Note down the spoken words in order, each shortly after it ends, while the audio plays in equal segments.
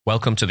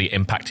Welcome to the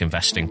Impact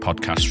Investing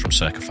podcast from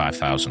Circa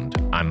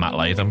 5000. I'm Matt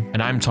Latham.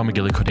 And I'm Tom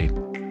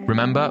McGillicuddy.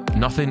 Remember,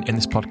 nothing in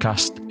this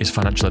podcast is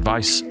financial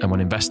advice, and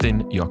when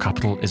investing, your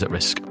capital is at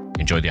risk.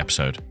 Enjoy the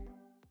episode.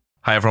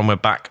 Hi everyone, we're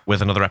back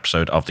with another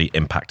episode of the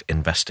Impact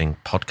Investing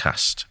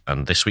podcast.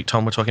 And this week,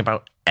 Tom, we're talking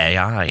about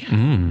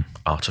AI,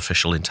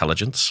 artificial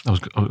intelligence.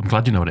 I'm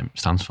glad you know what it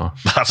stands for.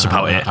 That's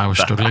about it. I was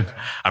struggling.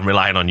 I'm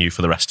relying on you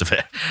for the rest of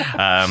it.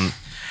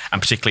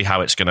 And particularly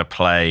how it's going to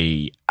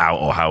play out,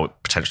 or how it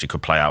potentially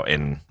could play out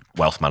in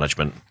wealth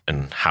management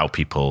and how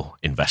people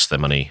invest their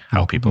money,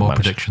 how people manage.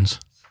 Predictions.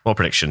 More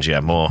predictions,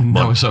 yeah.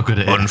 We're so good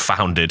at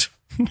unfounded,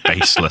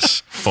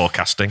 baseless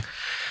forecasting.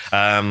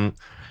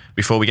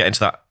 Before we get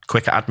into that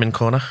quick admin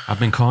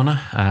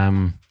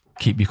corner.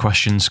 Keep your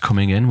questions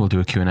coming in. We'll do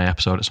a Q&A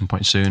episode at some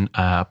point soon.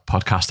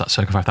 Podcast at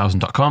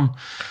circa5000.com.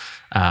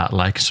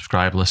 Like,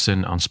 subscribe,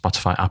 listen on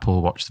Spotify,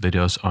 Apple, watch the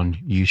videos on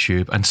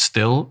YouTube, and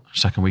still,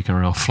 second week in a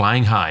row,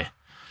 flying high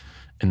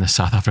in the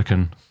South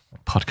African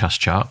podcast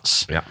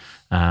charts. Yeah.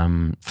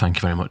 Thank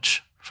you very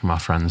much from our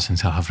friends in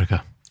South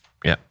Africa.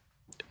 Yeah.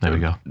 There we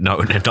go. No,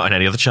 not in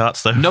any other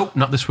charts though. Nope,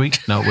 not this week.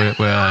 No,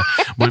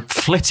 we're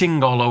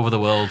flitting all over the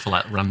world for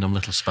like random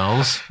little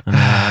spells,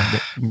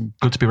 and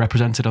good to be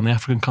represented on the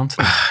African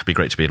continent. It'd be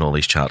great to be in all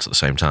these charts at the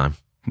same time.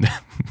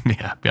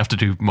 Yeah, we have to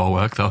do more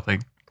work though, I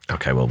think.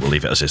 Okay, well, we'll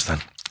leave it as is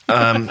then.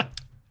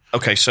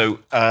 Okay, so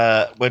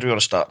where do we want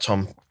to start,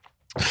 Tom?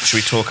 Should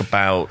we talk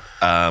about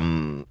talk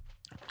a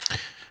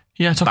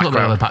little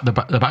bit about the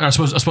background. I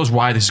suppose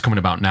why this is coming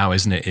about now,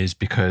 isn't it, is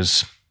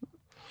because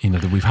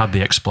we've had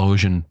the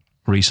explosion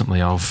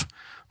recently of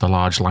the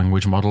large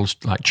language models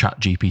like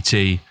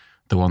ChatGPT,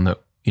 the one that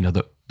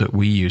that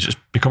we use. It's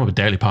become a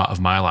daily part of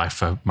my life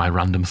for my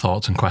random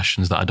thoughts and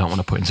questions that I don't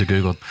want to put into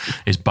Google.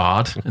 Is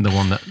Bard, and the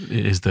one that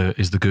is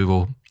the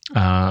Google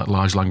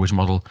large language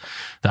model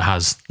that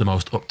has the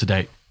most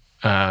up-to-date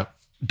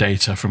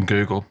data from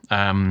Google,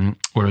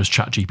 whereas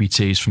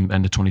ChatGPT is from the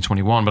end of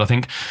 2021. But I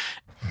think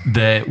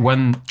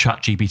when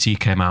ChatGPT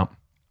came out,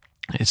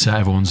 it set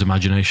everyone's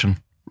imagination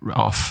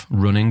off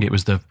running. It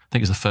was the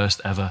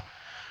first ever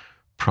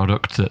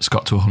product that's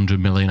got to 100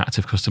 million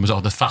active customers,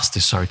 or the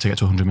fastest, to get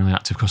to 100 million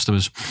active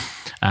customers.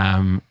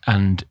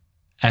 And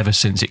ever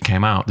since it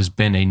came out, there's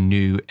been a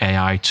new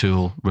AI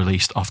tool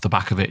released off the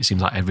back of it. It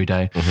seems like every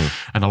day.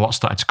 Mm-hmm. And a lot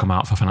started to come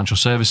out for financial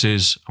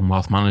services and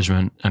wealth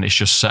management. And it's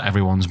just set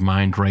everyone's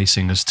mind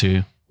racing as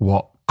to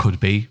what could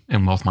be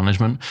in wealth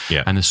management.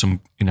 Yeah. And there's some,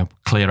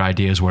 clear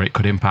ideas where it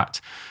could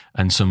impact,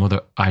 and some other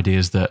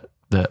ideas that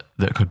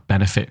could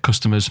benefit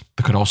customers.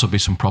 There could also be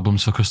some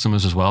problems for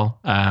customers as well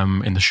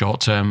in the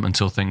short term,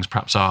 until things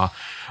perhaps are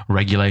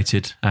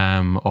regulated or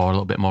a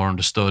little bit more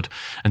understood.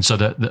 And so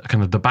the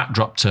kind of the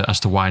backdrop as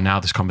to why now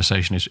this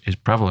conversation is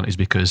prevalent is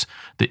because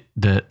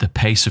the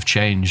pace of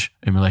change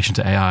in relation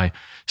to AI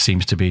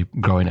seems to be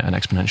growing at an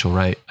exponential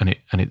rate,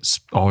 and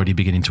it's already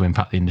beginning to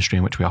impact the industry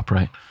in which we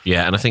operate.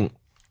 Yeah, and I think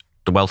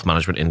the wealth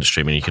management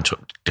industry, you can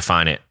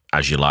define it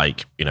as you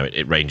like.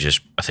 It ranges,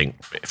 I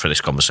think, for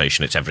this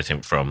conversation, it's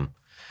everything from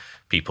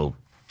people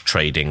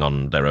trading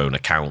on their own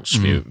accounts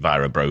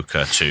via a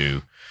broker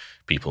to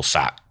people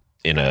sat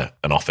in an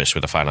office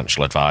with a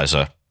financial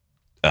advisor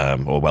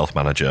or wealth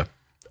manager.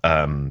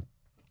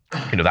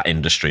 That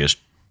industry has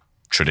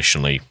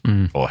traditionally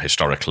or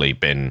historically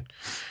been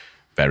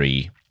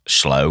very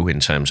slow in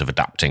terms of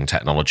adapting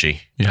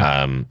technology.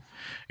 Yeah.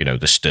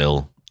 There's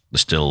still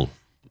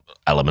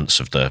elements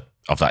of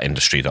that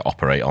industry that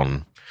operate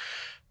on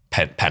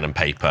pen and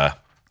paper,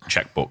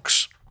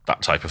 checkbooks,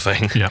 that type of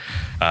thing. Yeah.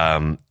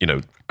 And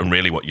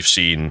really what you've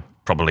seen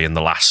probably in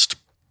the last,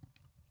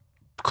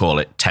 call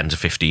it 10 to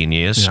 15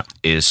 years,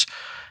 is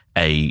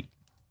a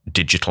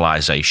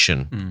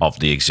digitalization of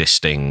the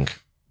existing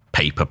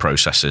paper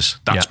processes.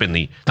 That's been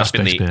the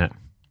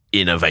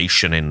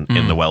innovation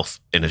in the wealth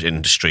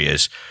industry,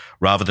 is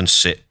rather than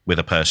sit with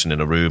a person in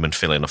a room and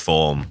fill in a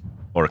form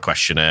or a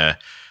questionnaire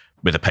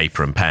with a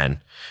paper and pen,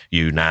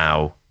 you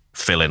now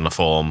fill in the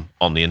form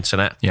on the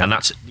internet. Yeah. And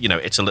that's,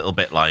 it's a little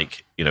bit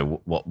like,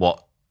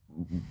 what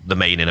the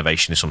main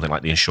innovation is something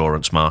like the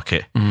insurance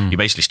market. You're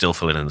basically still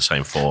filling in the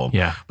same form,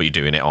 but you're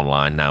doing it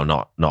online now,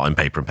 not in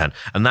paper and pen.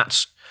 And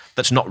that's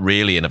not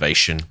really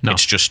innovation. No.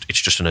 It's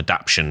just an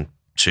adaptation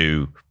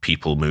to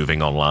people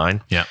moving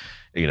online. Yeah.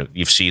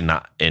 You've seen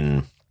that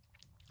in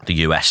the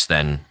US,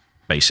 then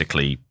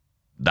basically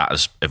that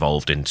has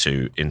evolved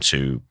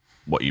into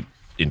what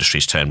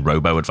industries term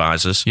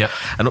robo-advisors. Yeah.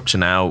 And up to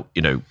now,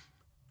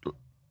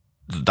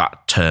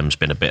 that term's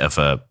been a bit of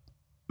a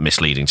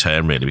misleading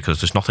term, really, because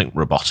there's nothing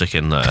robotic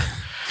in there.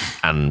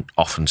 And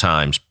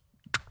oftentimes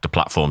the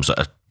platforms that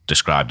are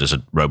described as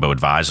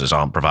robo-advisors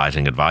aren't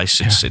providing advice.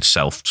 It's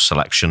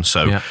self-selection.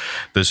 So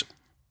there's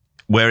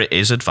where it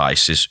is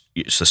advice,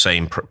 it's the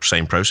same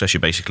process. You're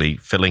basically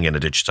filling in a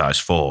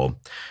digitized form,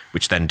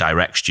 which then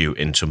directs you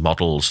into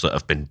models that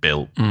have been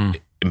built,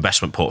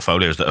 investment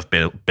portfolios that have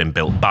been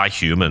built by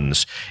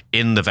humans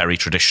in the very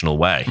traditional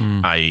way,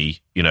 i.e.,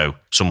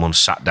 someone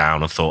sat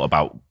down and thought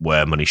about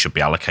where money should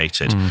be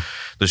allocated.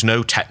 There's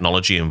no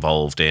technology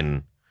involved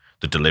in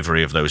the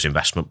delivery of those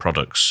investment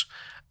products.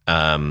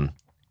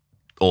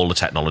 All the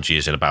technology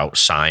is about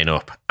sign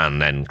up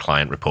and then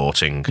client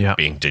reporting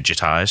being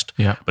digitized.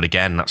 Yeah. But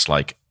again, that's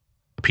like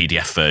a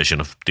PDF version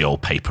of the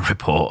old paper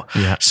report.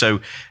 Yeah. So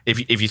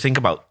if you think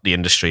about the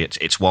industry,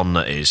 it's one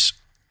that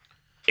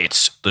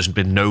there's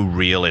been no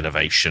real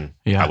innovation,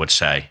 I would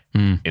say,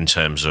 in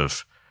terms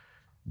of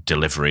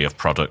delivery of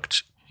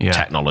product,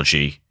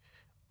 technology.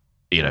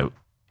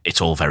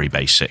 It's all very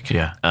basic.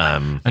 Yeah.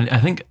 And I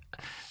think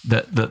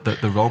that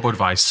the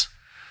robo-advice,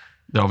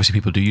 obviously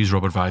people do use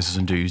robo-advisors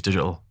and do use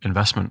digital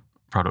investment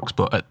products,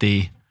 but at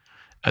the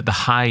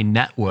high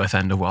net worth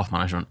end of wealth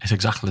management, it's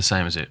exactly the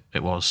same as it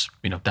was,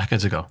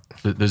 decades ago.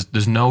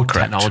 There's no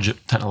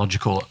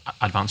technological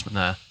advancement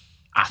there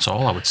at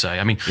all, I would say.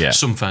 I mean,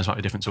 some firms might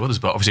be different to others,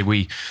 but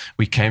obviously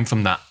we came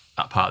from that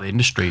part of the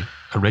industry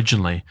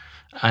originally.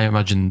 I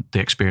imagine the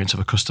experience of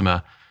a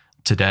customer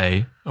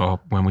today, or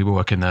when we were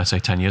working there, say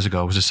 10 years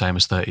ago, was the same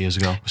as 30 years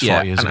ago,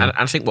 40 years ago. And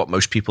I think what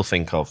most people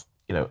think of,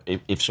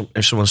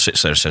 if someone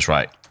sits there and says,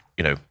 right,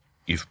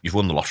 you've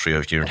won the lottery,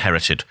 or you've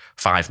inherited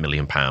 £5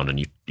 million,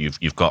 and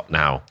you've got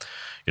now,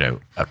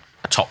 a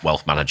top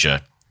wealth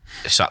manager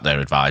sat there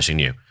advising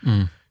you.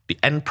 The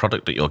end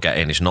product that you're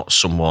getting is not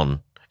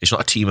it's not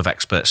a team of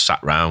experts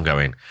sat around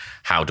going,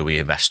 how do we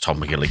invest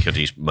Tom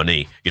McGillicuddy's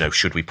money?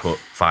 Should we put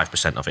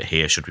 5% of it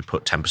here? Should we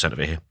put 10% of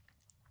it here?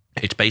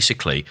 It's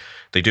basically,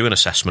 they do an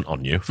assessment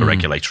on you for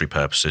regulatory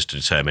purposes to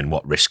determine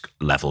what risk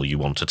level you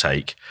want to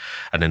take.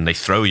 And then they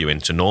throw you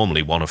into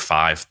normally one of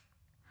 5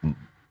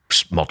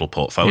 model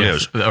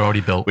portfolios that are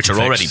already built,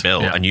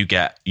 and you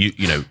get,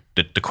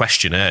 the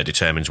questionnaire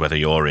determines whether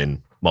you're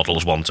in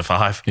models 1 to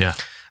 5. Yeah.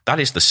 That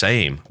is the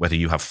same whether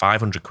you have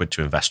 500 quid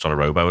to invest on a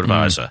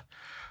robo-advisor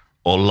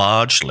or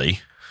largely,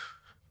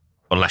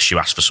 unless you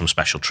ask for some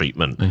special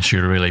treatment. And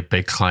you're a really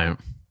big client.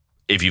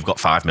 If you've got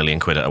 5 million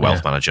quid at a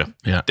wealth manager,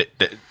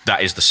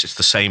 it's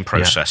the same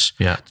process.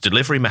 Yeah. The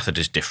delivery method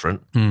is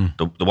different.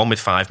 The one with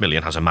 5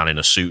 million has a man in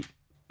a suit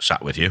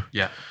sat with you.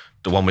 Yeah.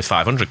 The one with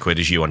 500 quid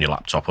is you on your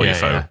laptop or your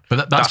phone. Yeah.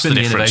 But that's been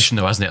the innovation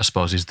though, hasn't it, I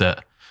suppose, is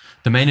that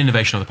the main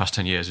innovation over the past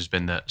 10 years has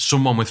been that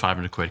someone with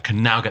 500 quid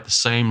can now get the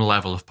same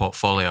level of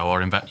portfolio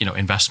or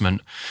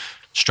investment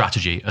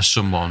strategy as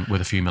someone with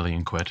a few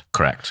million quid.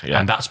 Correct, yeah.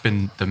 And that's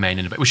been the main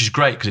innovation, which is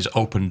great because it's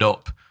opened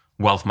up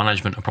wealth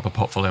management and proper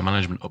portfolio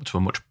management up to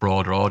a much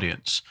broader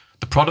audience.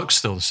 The product's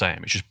still the same,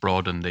 it's just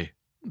broadened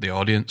the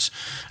audience.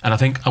 And I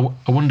think, I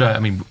wonder, I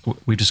mean,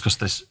 we've discussed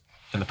this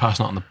in the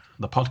past, not on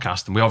the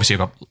podcast, and we obviously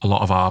have got a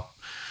lot of our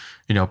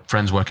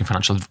friends working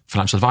financial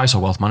advice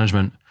or wealth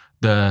management.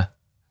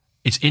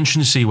 It's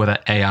interesting to see whether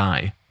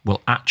AI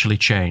will actually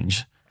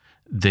change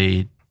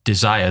the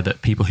desire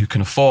that people who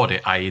can afford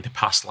it, i.e. they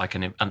pass like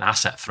an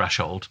asset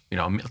threshold,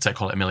 let's say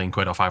call it £1 million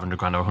or 500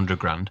 grand or 100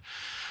 grand,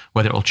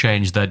 whether it will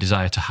change their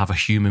desire to have a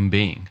human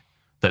being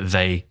that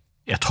they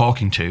are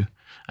talking to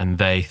and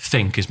they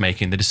think is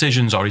making the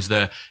decisions, or is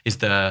there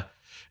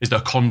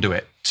a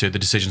conduit to the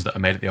decisions that are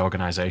made at the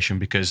organisation?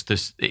 Because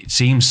it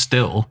seems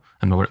still,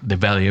 and we're at the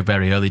very,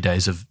 very early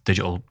days of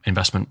digital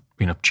investment,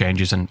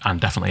 changes and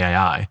definitely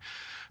AI,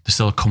 there's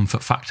still a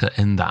comfort factor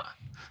in that.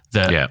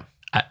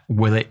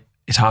 Will it?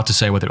 It's hard to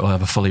say whether it will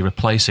ever fully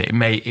replace it. It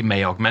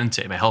may augment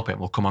it. It may help it.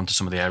 We'll come on to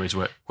some of the areas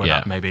where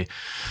that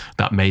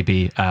may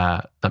be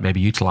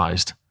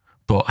utilised.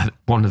 But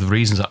one of the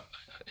reasons that,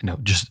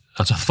 just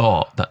as a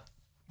thought, that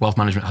wealth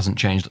management hasn't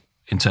changed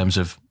in terms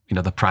of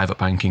the private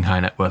banking high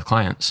net worth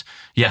clients.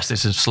 Yes,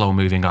 this is a slow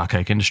moving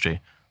archaic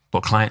industry,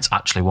 but clients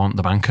actually want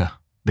the banker.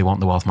 They want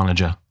the wealth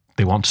manager.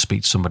 They want to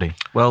speak to somebody.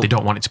 Well, they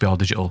don't want it to be all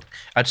digital.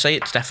 I'd say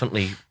it's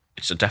definitely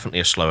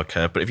a slower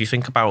curve. But if you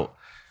think about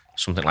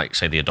something like,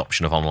 say, the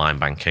adoption of online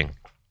banking,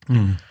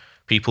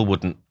 people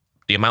wouldn't,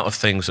 the amount of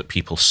things that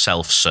people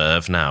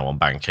self-serve now on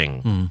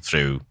banking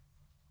through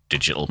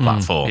digital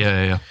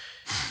platform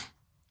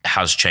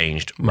has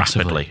changed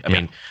rapidly. I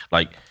mean,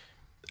 like,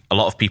 a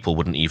lot of people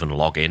wouldn't even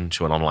log in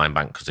to an online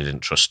bank because they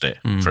didn't trust it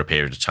for a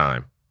period of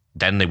time.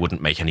 Then they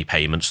wouldn't make any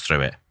payments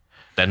through it.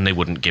 Then they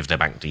wouldn't give their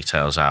bank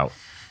details out.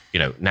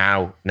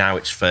 Now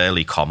it's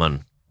fairly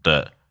common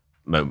that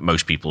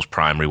most people's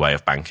primary way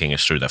of banking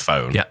is through their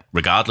phone,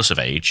 regardless of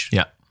age.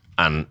 Yeah.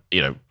 And,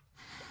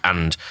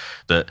 and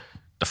the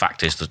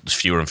fact is that there's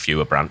fewer and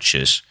fewer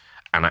branches.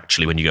 And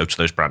actually, when you go to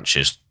those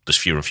branches, there's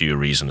fewer and fewer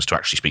reasons to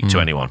actually speak to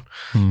anyone.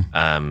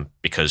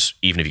 Because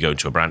even if you go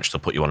into a branch,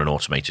 they'll put you on an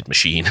automated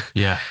machine.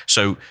 Yeah.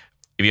 So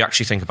if you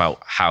actually think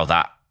about how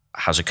that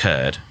has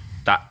occurred,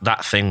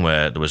 that thing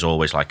where there was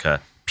always like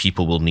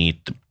people will need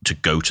to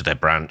go to their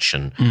branch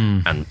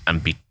and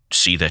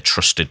see their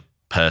trusted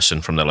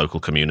person from their local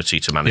community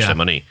to manage their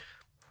money.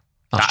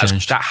 That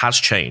has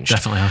changed.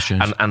 Definitely has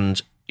changed.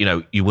 And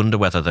you wonder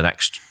whether the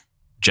next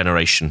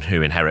generation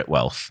who inherit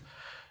wealth,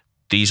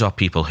 these are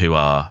people who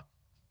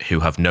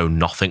have known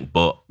nothing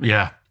but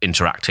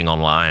interacting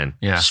online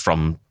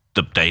from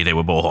the day they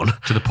were born.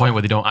 To the point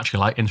where they don't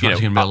actually like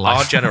interacting in real life.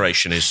 Our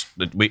generation is,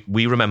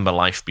 we remember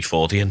life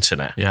before the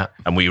internet,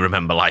 and we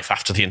remember life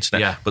after the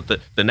internet. Yeah. But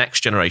the next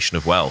generation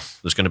of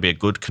wealth, there's going to be a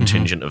good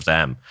contingent of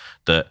them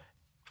that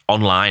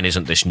online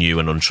isn't this new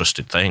and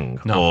untrusted thing.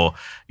 No. Or,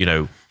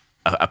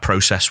 a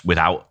process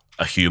without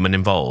a human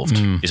involved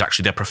is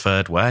actually their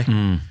preferred way.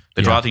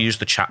 They'd rather use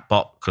the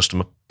chatbot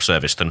customer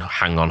service than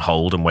hang on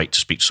hold and wait to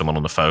speak to someone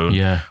on the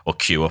phone or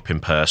queue up in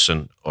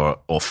person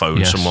or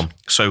phone someone.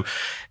 So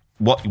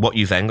what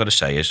you've then got to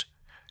say is,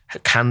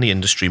 can the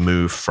industry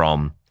move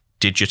from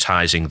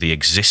digitizing the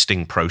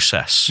existing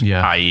process,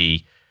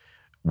 i.e.,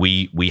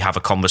 we have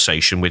a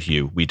conversation with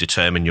you, we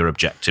determine your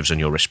objectives and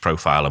your risk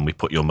profile, and we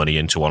put your money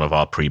into one of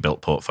our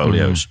pre-built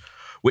portfolios.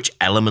 Which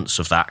elements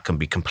of that can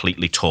be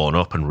completely torn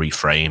up and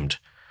reframed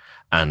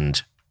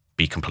and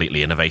be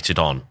completely innovated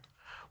on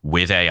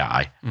with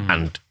AI?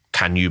 And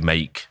can you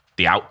make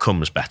the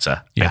outcomes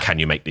better? And can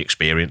you make the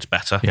experience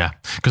better? Yeah,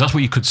 because that's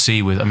what you could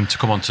see with, to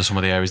come on to some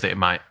of the areas that it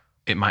might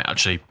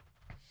actually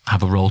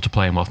have a role to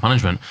play in wealth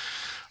management.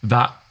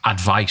 That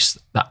advice,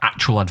 that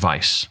actual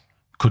advice,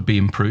 could be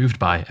improved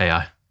by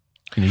AI.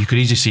 You could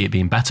easily see it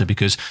being better,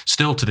 because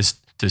still to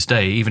this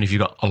day, even if you've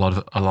got a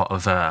lot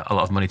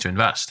of money to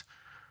invest,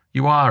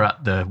 you are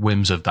at the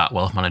whims of that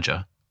wealth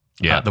manager,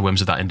 at the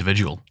whims of that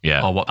individual,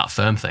 or what that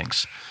firm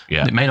thinks.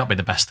 And it may not be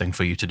the best thing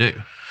for you to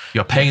do.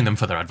 You're paying them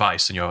for their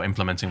advice and you're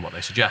implementing what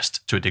they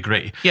suggest to a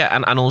degree. Yeah,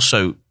 and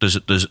also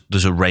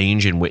there's a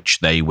range in which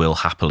they will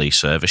happily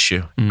service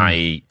you.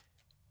 I.e.,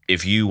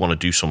 if you want to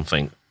do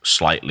something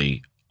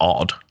slightly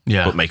odd,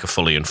 but make a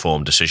fully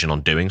informed decision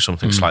on doing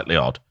something slightly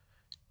odd,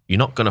 you're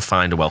not going to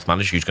find a wealth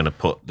manager who's going to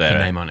put their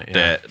name on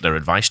it, their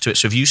advice to it.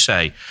 So if you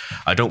say,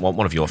 I don't want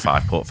one of your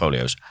 5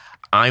 portfolios,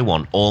 I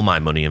want all my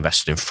money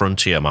invested in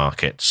frontier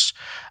markets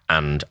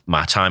and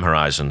my time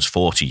horizon's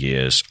 40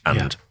 years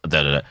and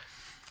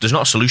there's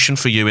not a solution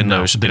for you in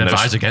those. They'd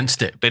advise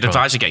against it. They'd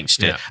advise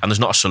against it, and there's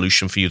not a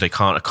solution for you. They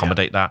can't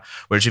accommodate that.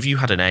 Whereas if you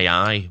had an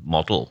AI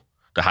model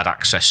that had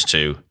access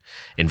to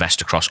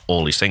invest across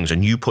all these things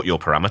and you put your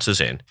parameters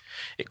in,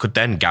 it could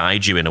then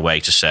guide you in a way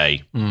to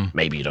say,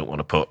 maybe you don't want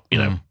to put,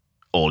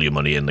 all your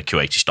money in the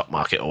Q80 stock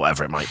market or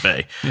whatever it might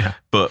be.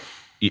 But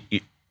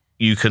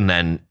you can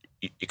then...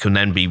 It can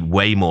then be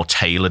way more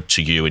tailored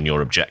to you and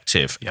your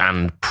objective,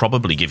 and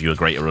probably give you a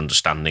greater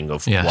understanding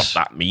of what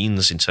that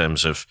means in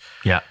terms of,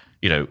 and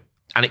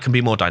it can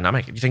be more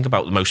dynamic. If you think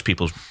about most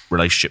people's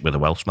relationship with a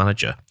wealth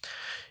manager,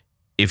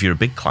 if you're a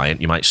big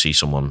client, you might see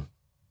someone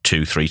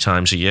 2-3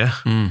 times a year.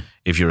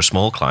 If you're a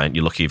small client,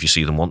 you're lucky if you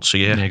see them once a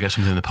year. Yeah, get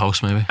something in the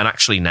post maybe. And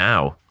actually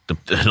now,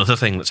 another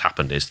thing that's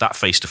happened is that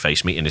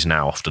face-to-face meeting is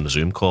now often a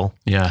Zoom call.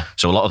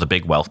 So a lot of the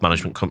big wealth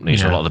management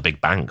companies, or a lot of the big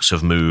banks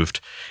have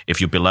moved.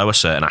 If you're below a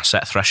certain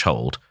asset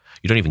threshold,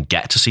 you don't even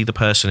get to see the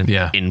person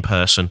in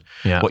person.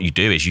 What you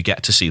do is you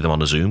get to see them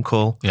on a Zoom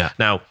call.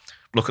 Now,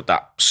 look at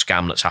that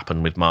scam that's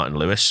happened with Martin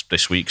Lewis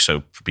this week.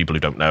 So for people who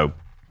don't know,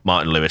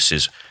 Martin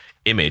Lewis's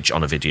image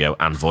on a video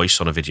and voice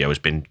on a video has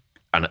been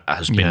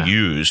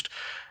used,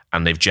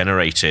 and they've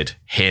generated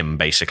him,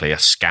 basically a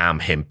scam,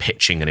 him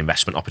pitching an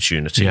investment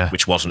opportunity,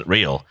 which wasn't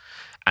real.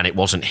 And it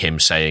wasn't him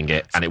saying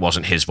it, and it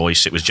wasn't his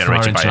voice. It was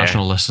generated by AI. For our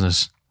international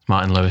listeners,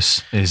 Martin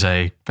Lewis is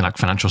a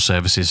financial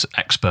services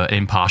expert,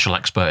 impartial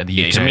expert in the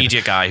UK. He's a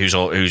media guy who's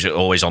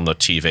always on the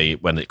TV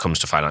when it comes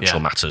to financial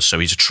matters. So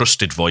he's a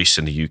trusted voice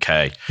in the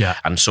UK.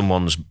 And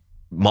someone's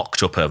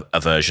mocked up a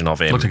version of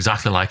him. Looked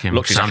exactly like him.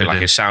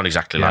 Sound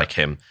exactly like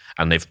him.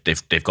 And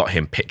they've got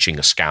him pitching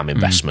a scam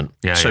investment.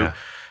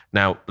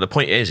 Now, the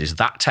point is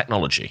that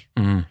technology,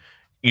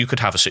 you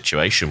could have a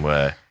situation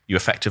where you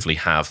effectively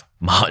have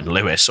Martin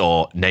Lewis,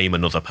 or name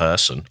another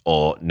person,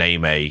 or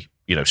name a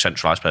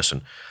centralized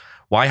person.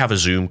 Why have a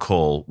Zoom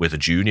call with a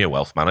junior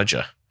wealth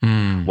manager?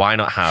 Why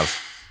not have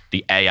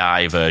the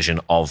AI version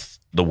of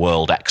the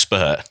world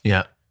expert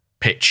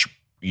pitch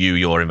you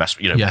your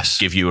investment,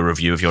 give you a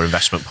review of your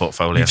investment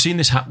portfolio? You've seen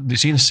this. You've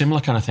seen a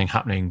similar kind of thing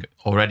happening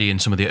already in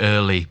some of the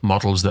early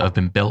models that have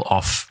been built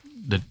off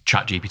the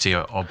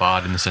ChatGPT or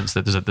Bard, in the sense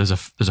that there's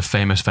a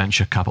famous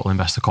venture capital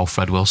investor called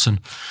Fred Wilson,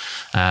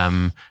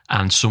 and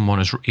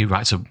someone he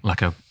writes a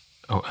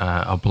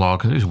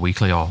blog. It was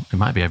weekly, or it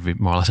might be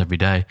more or less every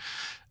day,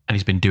 and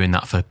he's been doing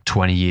that for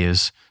 20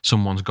 years.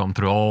 Someone's gone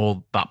through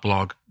all that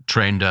blog,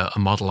 trained a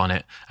model on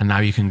it, and now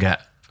you can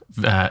get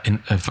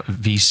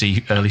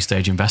VC early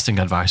stage investing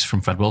advice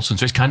from Fred Wilson.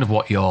 So it's kind of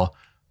what you're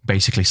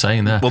basically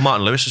saying there. Well,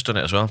 Martin Lewis has done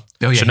it as well.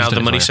 So now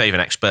the Money Saving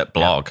Expert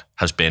blog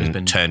has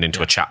been turned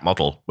into a chat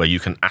model where you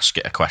can ask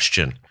it a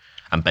question,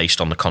 and based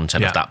on the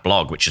content of that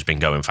blog, which has been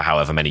going for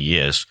however many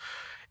years,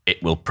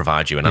 it will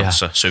provide you an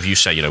answer. So if you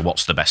say,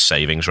 what's the best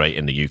savings rate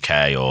in the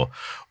UK, or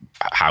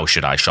how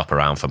should I shop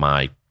around for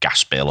my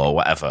gas bill, or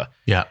whatever,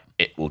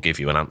 it will give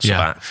you an answer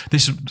back.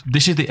 This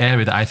is the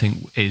area that I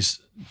think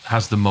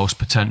has the most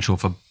potential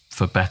for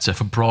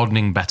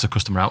broadening better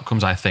customer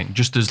outcomes, I think.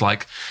 Just as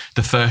like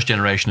the first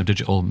generation of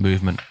digital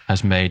movement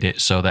has made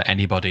it so that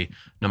anybody,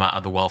 no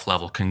matter the wealth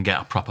level, can get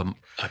a proper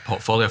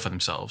portfolio for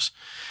themselves.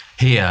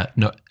 Here,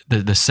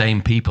 the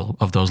same people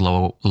of those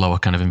lower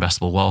kind of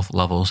investable wealth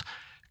levels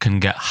can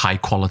get high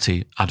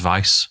quality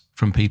advice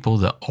from people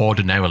that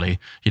ordinarily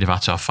you'd have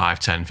had to have 5,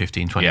 10,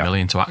 15, 20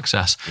 million to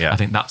access. I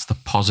think that's the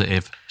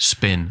positive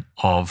spin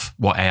of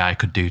what AI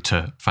could do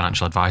to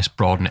financial advice,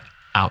 broaden it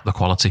out the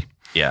quality.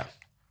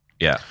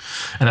 Yeah.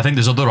 And I think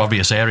there's other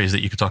obvious areas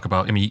that you could talk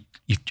about. I mean,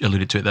 you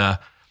alluded to it there.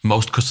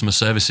 Most customer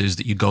services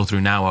that you go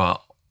through now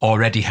are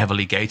already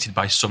heavily gated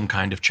by some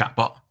kind of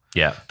chatbot.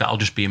 Yeah. That'll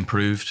just be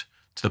improved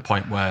to the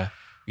point where,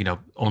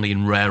 only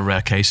in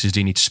rare cases do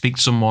you need to speak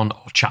to someone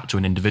or chat to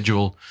an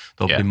individual.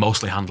 They'll be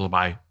mostly handled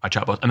by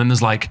chatbots. And then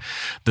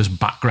there's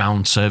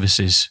background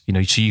services,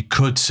 so you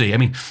could see, I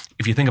mean,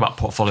 if you think about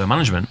portfolio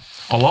management,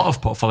 a lot of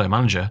portfolio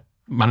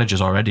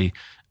managers already,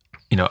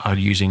 are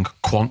using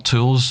quant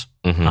tools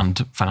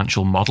and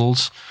financial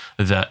models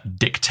that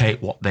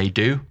dictate what they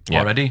do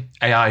already.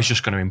 AI is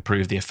just going to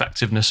improve the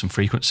effectiveness and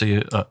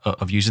frequency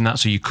of using that.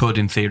 So you could,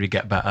 in theory,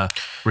 get better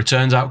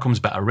returns outcomes,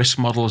 better risk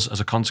models.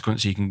 As a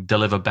consequence, you can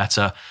deliver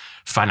better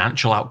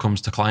financial outcomes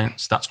to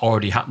clients. That's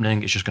already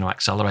happening. It's just going to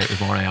accelerate with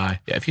more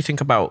AI. Yeah, if you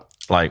think about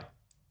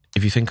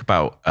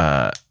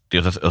the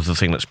other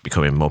thing that's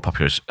becoming more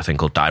popular is a thing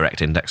called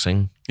direct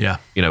indexing. Yeah.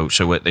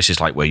 So this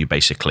is like where you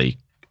basically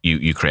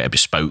you create a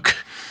bespoke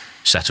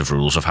set of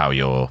rules of how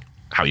you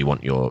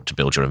want to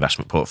build your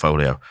investment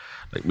portfolio.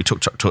 Like we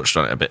touched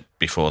on it a bit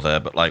before there,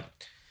 but like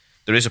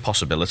there is a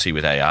possibility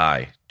with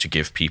AI to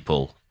give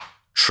people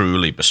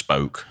truly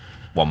bespoke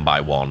one by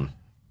one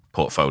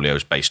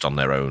portfolios based on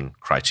their own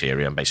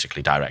criteria and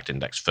basically direct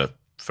index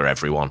for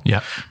everyone.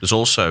 Yeah. There's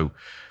also,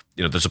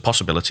 there's a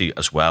possibility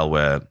as well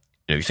where,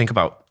 you think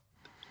about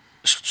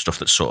stuff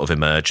that's sort of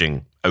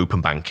emerging.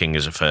 Open banking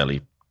is a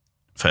fairly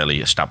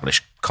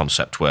established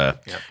concept where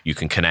you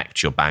can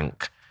connect your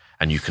bank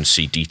and you can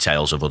see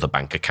details of other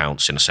bank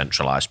accounts in a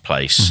centralized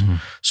place.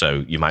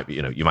 So you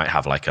might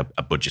have like a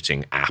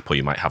budgeting app, or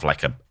you might have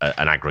like an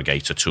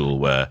aggregator tool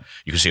where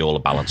you can see all the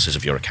balances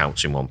of your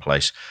accounts in one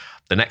place.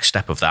 The next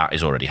step of that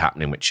is already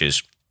happening, which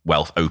is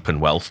open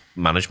wealth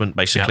management,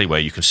 basically, where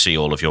you can see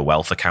all of your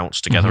wealth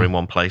accounts together in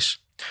one place.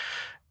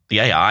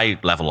 The AI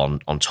level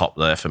on top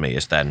there for me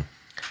is then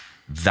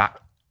that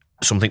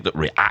something that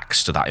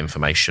reacts to that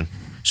information.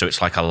 So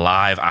it's like a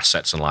live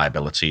assets and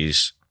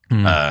liabilities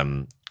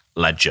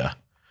ledger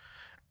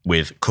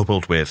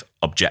coupled with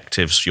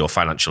objectives, your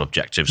financial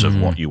objectives of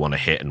what you want to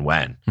hit and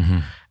when.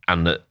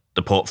 And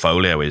the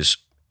portfolio is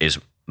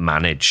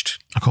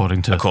managed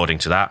according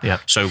to that. Yeah.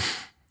 So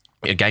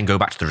again, go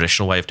back to the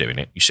traditional way of doing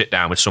it. You sit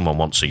down with someone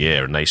once a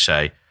year and they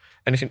say,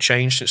 anything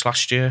changed since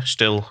last year?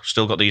 Still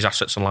got these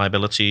assets and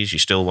liabilities? You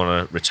still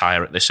want to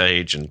retire at this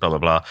age and blah, blah,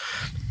 blah.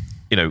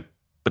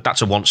 But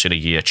that's a once in a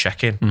year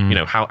check-in.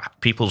 How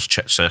people's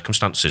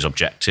circumstances,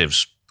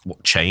 objectives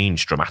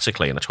change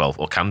dramatically in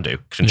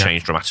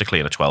change dramatically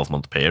in a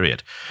 12-month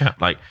period. Yeah.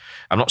 Like,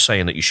 I'm not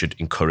saying that you should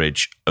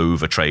encourage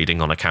over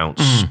trading on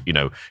accounts.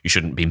 You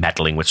shouldn't be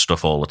meddling with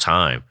stuff all the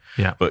time.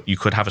 Yeah. But you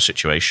could have a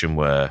situation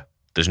where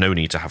there's no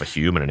need to have a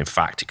human, and in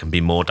fact, it can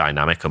be more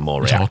dynamic and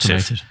more reactive.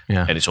 Automated.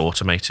 Yeah. And it's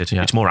automated.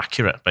 Yeah. It's more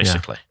accurate,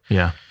 basically.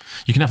 Yeah.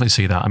 You can definitely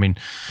see that. I mean,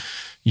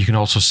 you can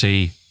also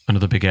see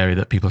another big area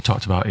that people have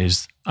talked about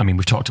is,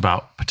 we've talked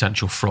about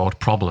potential fraud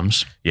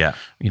problems. Yeah.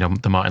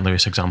 The Martin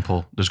Lewis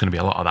example, there's going to be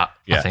a lot of that,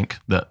 I think,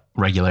 that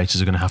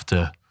regulators are going to have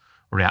to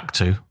react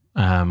to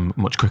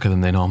much quicker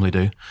than they normally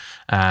do.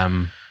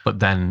 But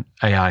then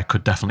AI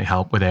could definitely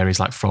help with areas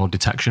like fraud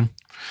detection.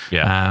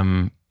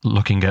 Yeah.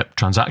 Looking at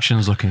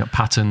transactions, looking at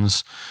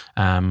patterns,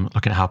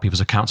 looking at how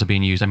people's accounts are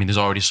being used. There's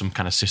already some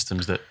kind of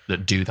systems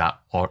that do that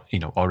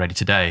already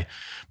today.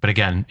 But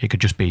again, it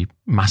could just be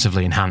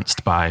massively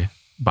enhanced by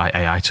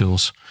AI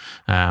tools.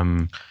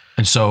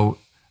 And so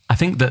I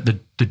think that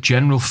the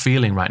general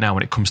feeling right now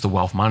when it comes to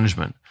wealth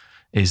management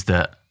is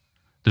that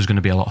there's going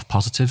to be a lot of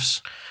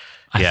positives,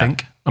 I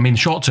think.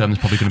 Short term, there's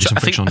probably going to be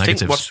some frictional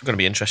negatives. I think what's going to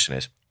be interesting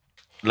is,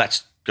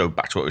 let's go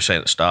back to what we were saying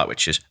at the start,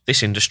 which is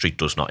this industry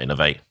does not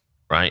innovate,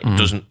 right? It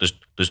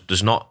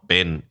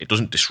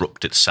doesn't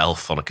disrupt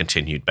itself on a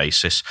continued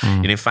basis.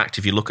 And in fact,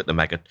 if you look at the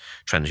mega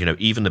trends,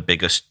 even the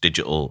biggest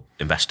digital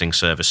investing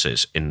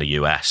services in the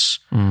US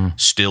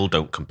still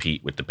don't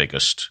compete with the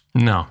biggest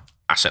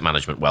asset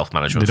management, wealth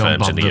management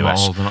firms in the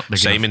US.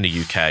 Same in the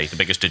UK. The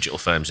biggest digital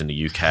firms in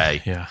the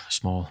UK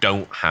small.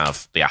 Don't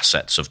have the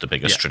assets of the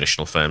biggest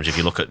traditional firms. If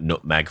you look at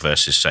Nutmeg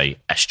versus, say,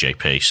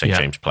 SJP, St.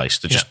 James Place,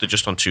 they're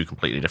just on two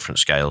completely different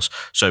scales.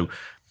 So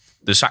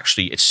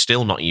it's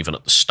still not even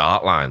at the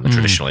start line, the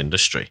traditional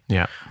industry.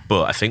 Yeah.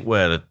 But I think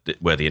where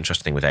the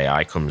interesting thing with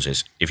AI comes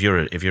is if you're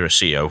a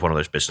CEO of one of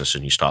those businesses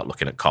and you start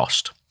looking at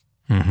cost,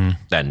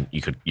 then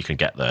you can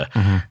get there.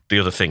 The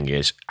other thing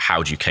is,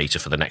 how do you cater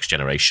for the next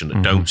generation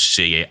that don't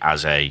see it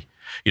as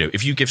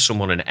if you give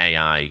someone an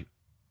AI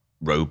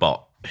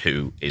robot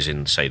who is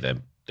in, say, their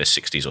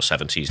 60s or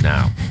 70s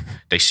now,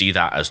 they see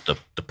that as the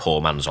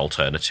poor man's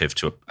alternative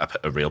to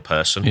a real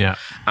person. Yeah.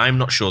 I'm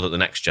not sure that the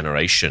next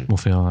generation will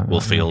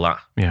feel that.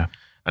 Yeah.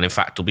 And in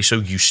fact, they'll be so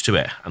used to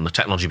it and the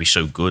technology will be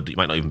so good that you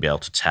might not even be able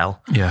to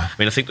tell. Yeah.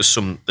 I think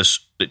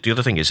the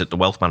other thing is that the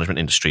wealth management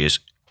industry is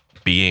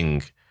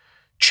being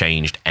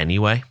changed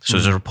anyway. So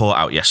there's a report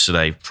out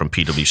yesterday from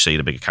PwC,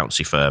 the big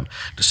accountancy firm,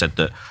 that said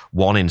that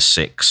 1 in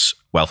 6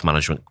 wealth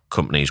management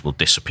companies will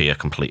disappear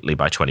completely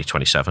by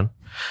 2027.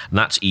 And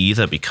that's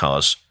either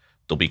because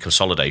there'll be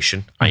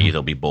consolidation, i.e.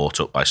 they'll be bought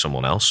up by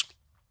someone else,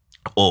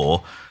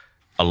 or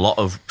a lot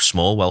of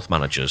small wealth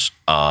managers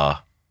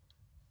are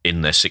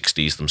in their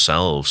 60s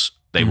themselves.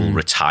 They will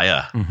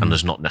retire, and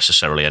there's not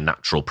necessarily a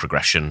natural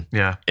progression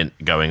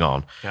going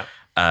on. Yeah.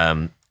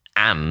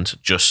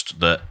 And just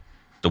that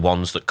the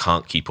ones that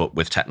can't keep up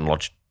with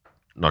technology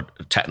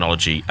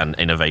and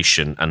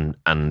innovation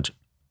and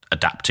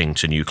adapting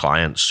to new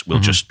clients will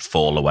just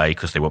fall away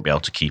because they won't be able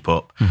to keep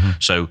up.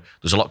 So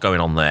there's a lot going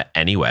on there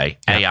anyway.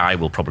 Yeah. AI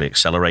will probably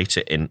accelerate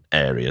it in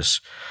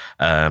areas.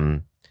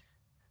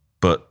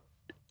 But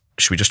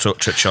should we just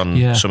touch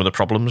on some of the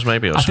problems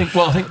maybe? I think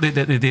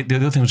the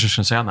other thing I was just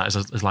going to say on that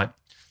is like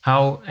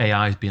how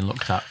AI is being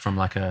looked at from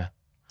like a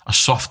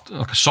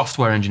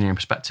software engineering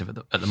perspective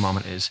at the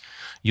moment is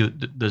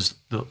there's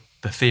the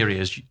theory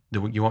is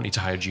you won't need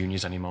to hire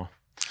juniors anymore.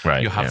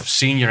 Right. You have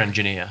senior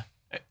engineer,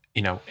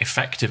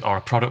 effective, or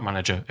a product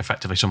manager,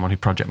 effectively someone who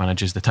project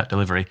manages the tech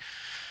delivery,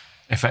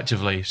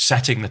 effectively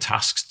setting the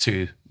tasks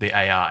to the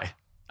AI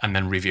and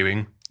then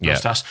reviewing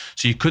those tasks.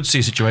 So you could see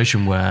a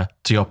situation where,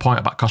 to your point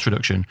about cost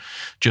reduction,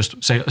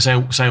 just say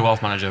a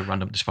wealth manager,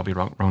 random, this is probably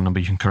wrong number,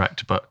 you can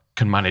correct, but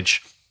can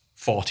manage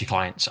 40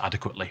 clients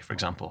adequately, for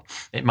example.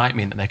 It might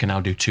mean that they can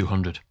now do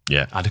 200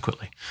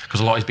 adequately because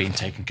a lot is being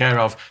taken care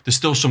of. There's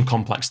still some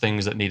complex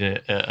things that need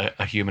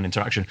a human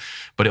interaction,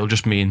 but it'll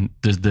just mean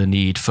there's the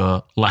need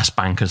for less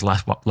bankers,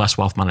 less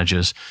wealth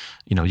managers.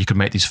 You could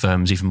make these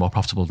firms even more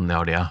profitable than they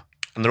already are.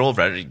 And they're all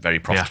very, very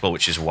profitable,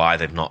 which is why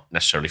they've not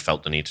necessarily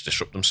felt the need to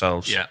disrupt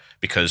themselves. Yeah.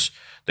 Because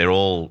they're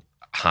all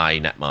high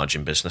net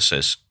margin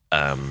businesses,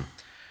 and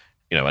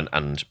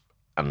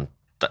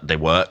they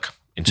work.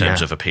 In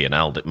terms of a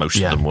P&L, that most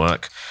of them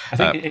work. I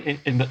think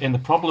in the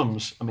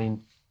problems, I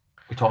mean,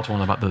 we talked to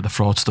one about the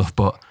fraud stuff,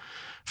 but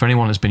for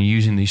anyone that's been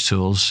using these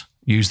tools,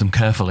 use them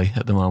carefully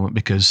at the moment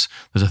because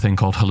there's a thing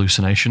called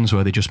hallucinations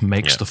where they just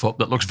make stuff up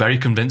that looks very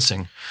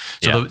convincing.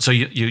 So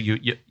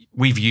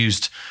we've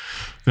used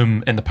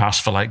them in the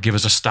past for like, give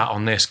us a stat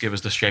on this, give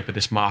us the shape of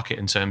this market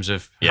in terms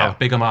of how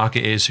big a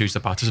market is, who's the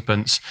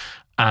participants,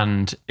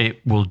 and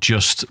it will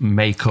just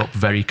make up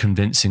very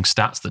convincing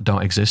stats that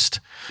don't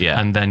exist. Yeah.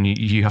 And then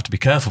you have to be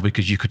careful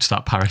because you could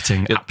start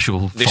parroting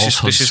actual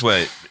falsehoods. This is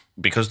where,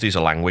 because these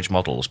are language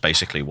models,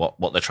 basically what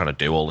they're trying to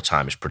do all the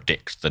time is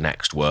predict the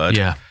next word.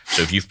 Yeah.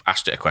 So if you've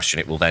asked it a question,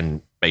 it will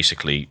then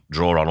basically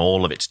draw on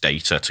all of its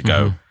data to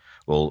go,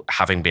 well,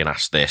 having been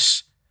asked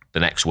this, the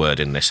next word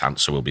in this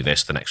answer will be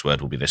this, the next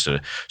word will be this.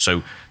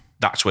 So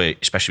that's where,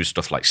 especially with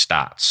stuff like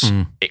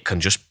stats, it can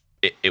just,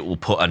 it will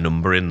put a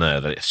number in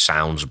there that it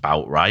sounds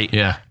about right,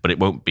 but it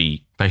won't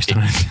be based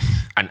on it.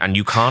 And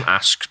you can't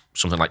ask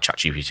something like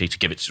ChatGPT to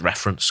give its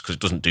reference because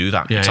it doesn't do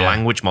that. It's a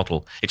language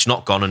model. It's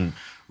not gone and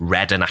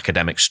read an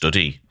academic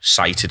study,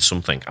 cited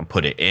something and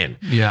put it in.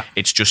 Yeah.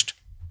 It's just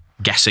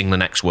guessing the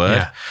next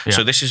word. Yeah.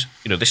 So this is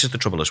the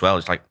trouble as well.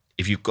 It's like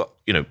if you've got,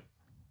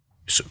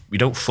 so we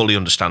don't fully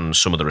understand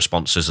some of the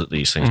responses that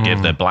these things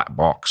give. They're black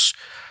box.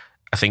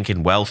 I think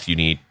in wealth you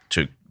need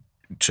to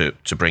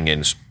bring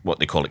in what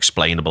they call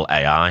explainable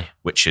AI,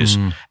 which is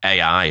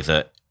AI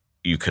that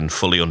you can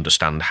fully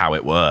understand how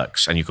it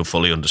works, and you can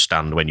fully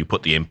understand when you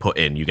put the input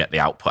in, you get the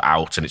output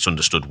out, and it's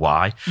understood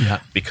why. Yeah.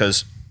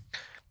 Because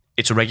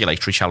it's a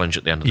regulatory challenge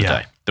at the end of the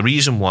day. The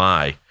reason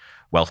why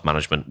wealth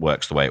management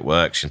works the way it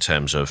works in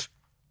terms of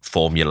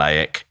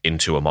formulaic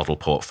into a model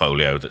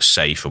portfolio that's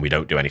safe and we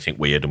don't do anything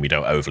weird and we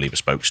don't overly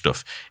bespoke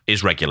stuff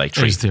is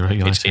regulatory.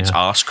 It's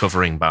arse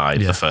covering by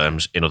the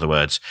firms. In other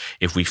words,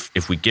 if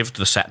we give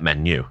the set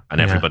menu and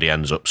everybody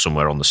ends up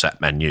somewhere on the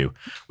set menu,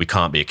 we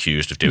can't be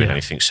accused of doing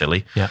anything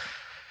silly. Yeah.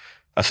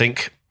 I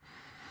think,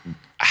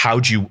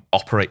 how do you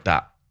operate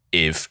that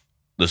if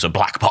there's a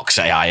black box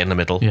AI in the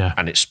middle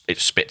and it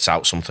spits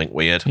out something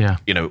weird? Yeah.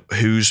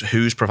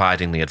 Who's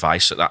providing the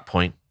advice at that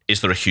point? Is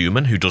there a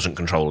human who doesn't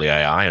control the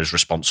AI, is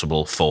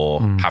responsible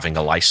for having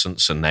a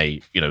license, and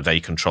they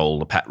control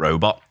the pet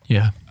robot?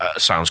 Yeah,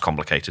 sounds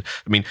complicated.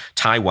 I mean,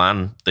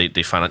 Taiwan,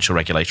 the financial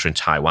regulator in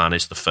Taiwan,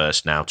 is the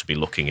first now to be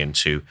looking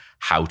into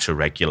how to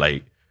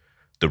regulate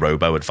the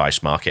robo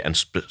advice market, and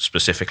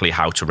specifically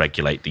how to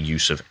regulate the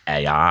use of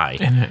AI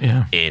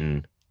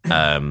in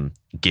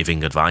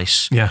giving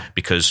advice. Yeah,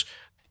 because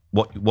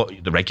what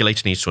the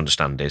regulator needs to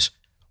understand is,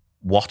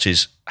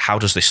 how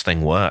does this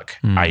thing work?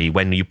 I.e.,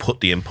 when you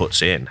put the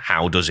inputs in,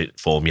 how does it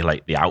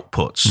formulate the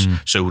outputs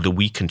so that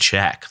we can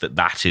check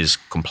that is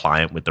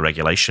compliant with the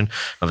regulation?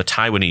 Now, the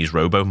Taiwanese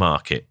robo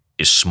market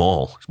is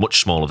small. It's much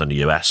smaller than the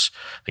US.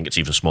 I think it's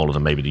even smaller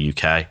than maybe the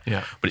UK.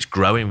 Yeah. But it's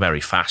growing very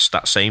fast.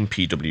 That same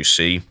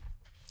PwC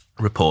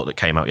report that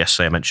came out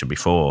yesterday, I mentioned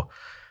before,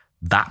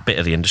 that bit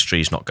of the industry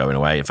is not going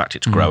away. In fact,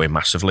 it's growing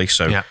massively.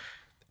 So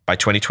by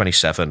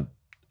 2027,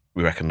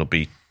 we reckon there'll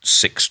be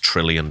 $6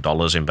 trillion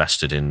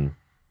invested in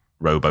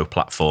robo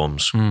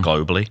platforms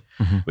globally,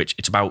 which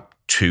it's about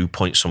 2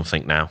 point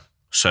something now.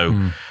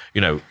 So,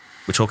 we're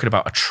talking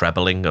about a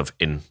trebling of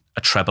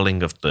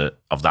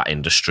that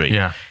industry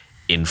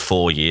in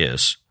 4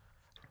 years,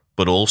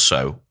 but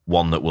also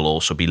one that will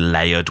also be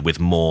layered with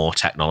more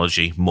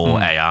technology, more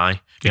AI.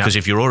 Because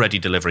if you're already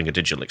delivering a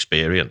digital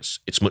experience,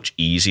 it's much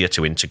easier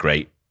to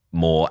integrate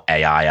more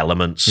AI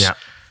elements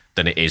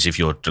than it is if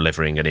you're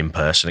delivering an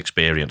in-person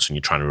experience and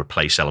you're trying to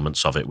replace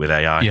elements of it with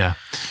AI. Yeah,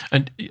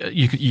 and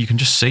you can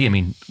just see, I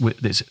mean, with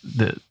this,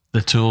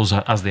 the tools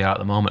as they are at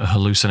the moment are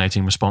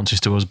hallucinating responses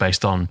to us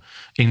based on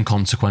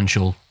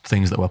inconsequential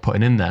things that we're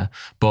putting in there.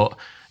 But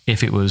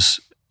if it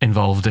was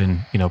involved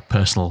in,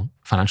 personal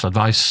financial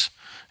advice,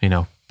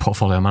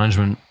 portfolio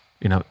management,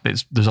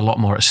 there's a lot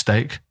more at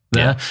stake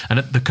there. Yeah. And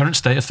at the current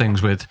state of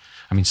things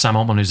Sam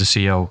Altman, who's the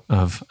CEO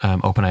of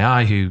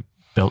OpenAI, who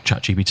built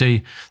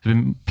ChatGPT, there's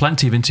been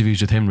plenty of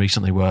interviews with him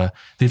recently where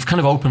they've kind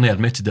of openly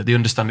admitted that they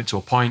understand it to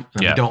a point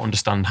and they don't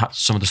understand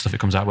some of the stuff it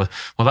comes out with.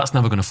 Well, that's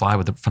never going to fly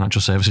with the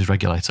financial services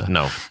regulator.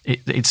 No.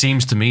 It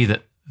seems to me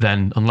that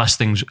then, unless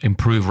things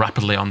improve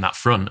rapidly on that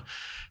front,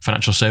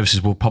 financial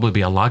services will probably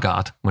be a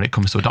laggard when it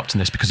comes to adopting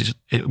this because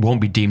it won't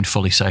be deemed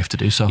fully safe to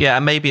do so. Yeah,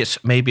 and maybe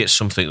it's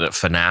something that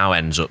for now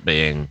ends up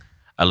being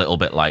a little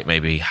bit like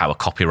maybe how a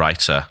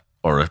copywriter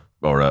or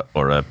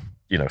a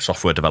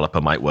software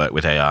developer might work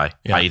with AI.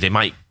 Yeah. They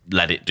might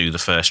let it do the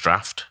first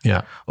draft,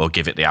 or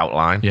give it the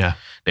outline. Yeah,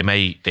 you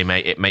may be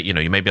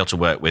able to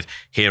work with,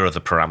 here are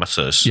the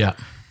parameters. Yeah,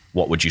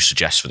 what would you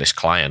suggest for this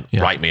client?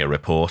 Yeah. Write me a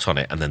report on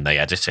it, and then they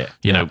edit it.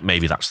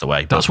 Maybe that's the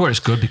way. That's where it's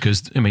good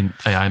because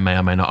AI may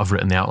or may not have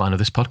written the outline of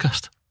this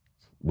podcast.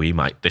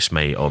 This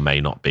may or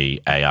may not be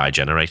AI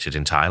generated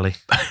entirely.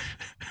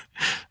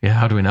 Yeah,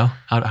 how do we know?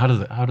 How do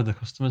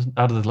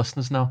the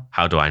listeners know?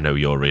 How do I know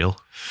you're real?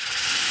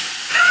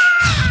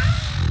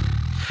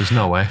 There's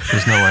no way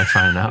of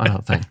finding out, I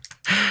don't think.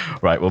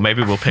 Right, well,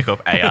 maybe we'll pick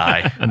up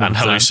AI and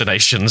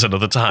hallucinations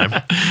another time.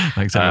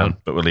 Thanks, everyone.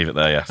 But we'll leave it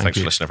there, yeah. Thanks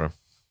for listening, everyone.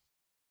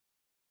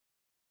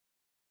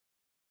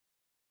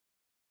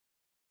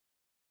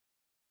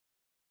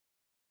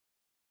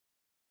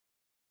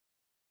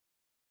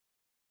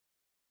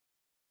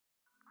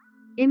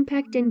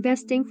 Impact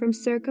Investing from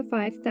Circa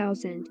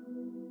 5000.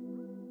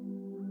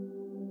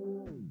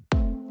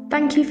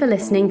 Thank you for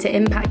listening to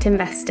Impact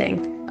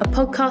Investing, a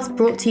podcast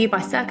brought to you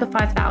by Circa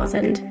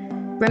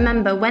 5000.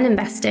 Remember, when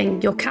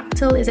investing, your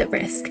capital is at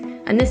risk,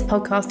 and this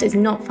podcast is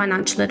not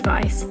financial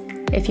advice.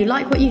 If you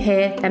like what you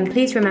hear, then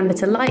please remember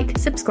to like,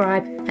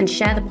 subscribe, and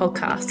share the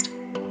podcast.